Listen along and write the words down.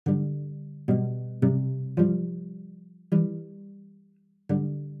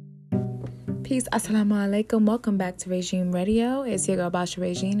Peace, assalamu alaikum. Welcome back to Regime Radio. It's your girl Basha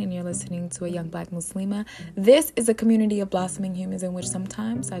Regine, and you're listening to a young black Muslima. This is a community of blossoming humans in which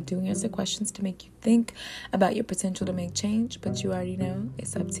sometimes I do answer questions to make you think about your potential to make change, but you already know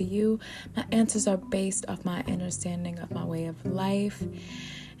it's up to you. My answers are based off my understanding of my way of life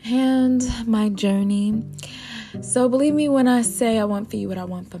and my journey. So believe me when I say I want for you what I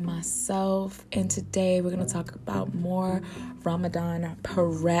want for myself. And today we're going to talk about more Ramadan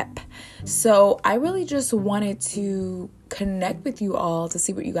prep. So I really just wanted to connect with you all to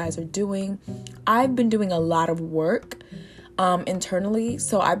see what you guys are doing. I've been doing a lot of work internally.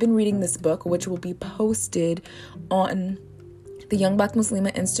 So I've been reading this book, which will be posted on the Young Black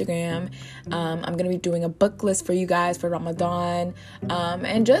Muslima Instagram. I'm going to be doing a book list for you guys for Ramadan,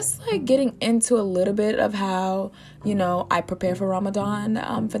 and just like getting into a little bit of how, I prepare for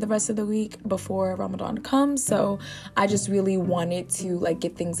Ramadan for the rest of the week before Ramadan comes. So I just really wanted to like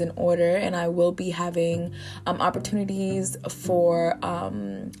get things in order, and I will be having opportunities for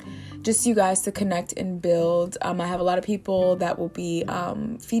just you guys to connect and build. I have a lot of people that will be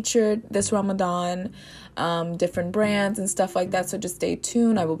featured this Ramadan, different brands and stuff like that. So just stay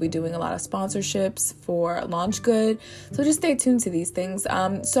tuned. I will be doing a lot of sponsorships for Launch Good. So just stay tuned to these things.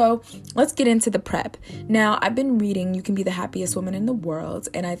 So let's get into the prep. Now, I've been reading You Can Be the Happiest Woman in the World,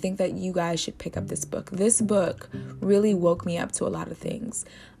 and I think that you guys should pick up this book. This book really woke me up to a lot of things.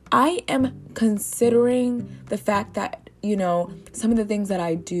 I am considering the fact that, some of the things that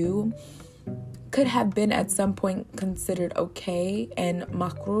I do could have been at some point considered okay and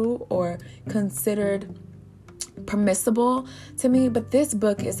makruh or considered permissible to me. But this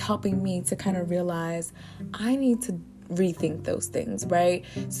book is helping me to kind of realize I need to rethink those things, right?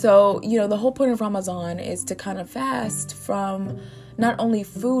 So, the whole point of Ramadan is to kind of fast from not only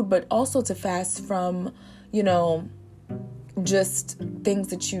food, but also to fast from, just things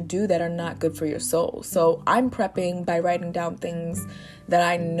that you do that are not good for your soul. So I'm prepping by writing down things that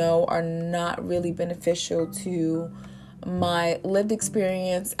I know are not really beneficial to my lived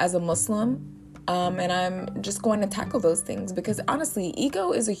experience as a Muslim. And I'm just going to tackle those things because honestly,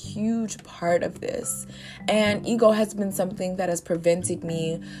 ego is a huge part of this. And ego has been something that has prevented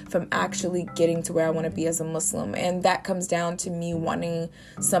me from actually getting to where I want to be as a Muslim. And that comes down to me wanting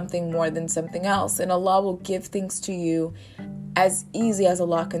something more than something else. And Allah will give things to you as easy as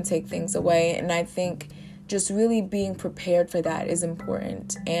Allah can take things away. And I think just really being prepared for that is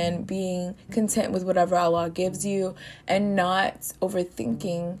important, and being content with whatever Allah gives you and not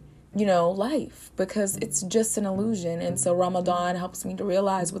overthinking life, because it's just an illusion. And so Ramadan helps me to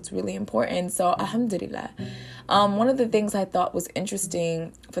realize what's really important. So alhamdulillah. One of the things I thought was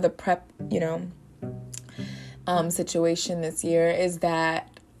interesting for the prep, situation this year is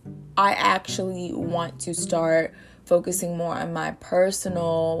that I actually want to start focusing more on my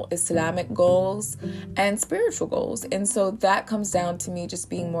personal Islamic goals and spiritual goals. And so that comes down to me just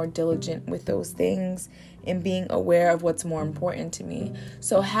being more diligent with those things and being aware of what's more important to me.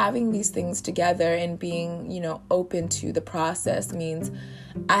 So having these things together and being, open to the process means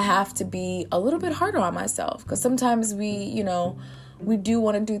I have to be a little bit harder on myself, because sometimes we do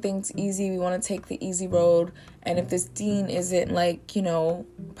want to do things easy. We want to take the easy road. And if this deen isn't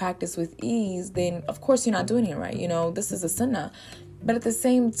practiced with ease, then of course you're not doing it right. This is a sunnah. But at the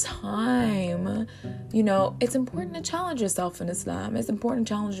same time, it's important to challenge yourself in Islam. It's important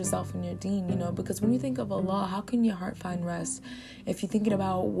to challenge yourself in your deen, because when you think of Allah, how can your heart find rest? If you're thinking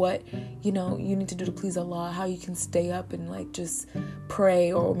about what, you need to do to please Allah, how you can stay up and just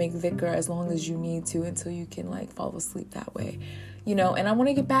pray or make dhikr as long as you need to until you can fall asleep that way. And I want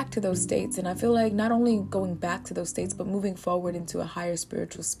to get back to those states. And I feel like not only going back to those states, but moving forward into a higher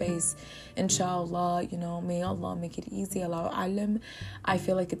spiritual space. Inshallah, may Allah make it easy. Allahu alam. I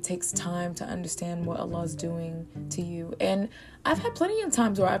feel like it takes time to understand what Allah's doing to you. And I've had plenty of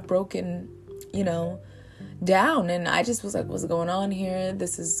times where I've broken, down. And I just was like, what's going on here?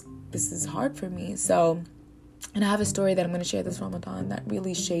 This is hard for me. So, and I have a story that I'm going to share this Ramadan that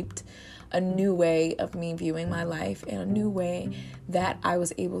really shaped a new way of me viewing my life, and a new way that I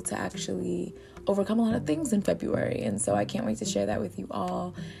was able to actually overcome a lot of things in February. And so I can't wait to share that with you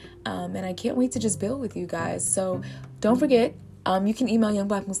all. And I can't wait to just build with you guys. So don't forget, you can email Young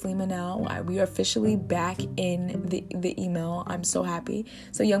Black Muslima now. We are officially back in the email. I'm so happy.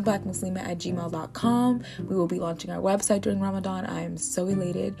 So youngblackmuslima@gmail.com. We will be launching our website during Ramadan. I am so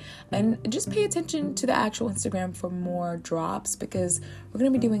elated. And just pay attention to the actual Instagram for more drops, because we're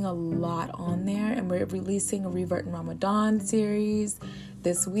going to be doing a lot on there. And we're releasing a Revert in Ramadan series.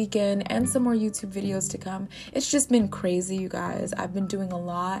 this weekend and some more YouTube videos to come. It's just been crazy, you guys. I've been doing a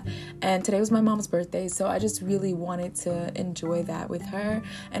lot, and today was my mom's birthday, so I just really wanted to enjoy that with her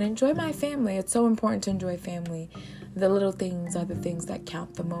and enjoy my family. It's so important to enjoy family. The little things are the things that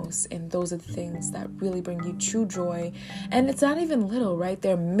count the most, and those are the things that really bring you true joy. And it's not even little, right?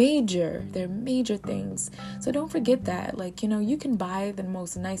 They're major things. So don't forget that. Like, you can buy the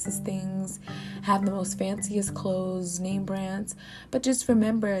most nicest things, have the most fanciest clothes, name brands, but just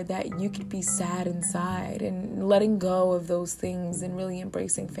remember that you could be sad inside, and letting go of those things and really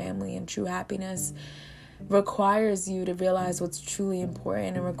embracing family and true happiness requires you to realize what's truly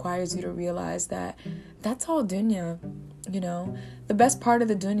important, and requires you to realize that that's all dunya. The best part of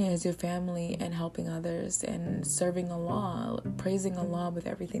the dunya is your family and helping others and serving Allah, praising Allah with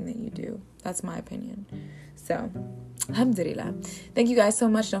everything that you do. That's my opinion. So, alhamdulillah. Thank you guys so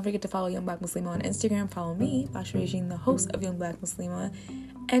much. Don't forget to follow Young Black Muslima on Instagram. Follow me, Basha Regine, the host of Young Black Muslima,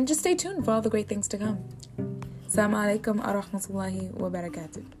 and just stay tuned for all the great things to come. Assalamu alaikum wa rahmatullahi wa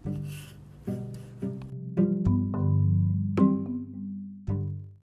barakatuh.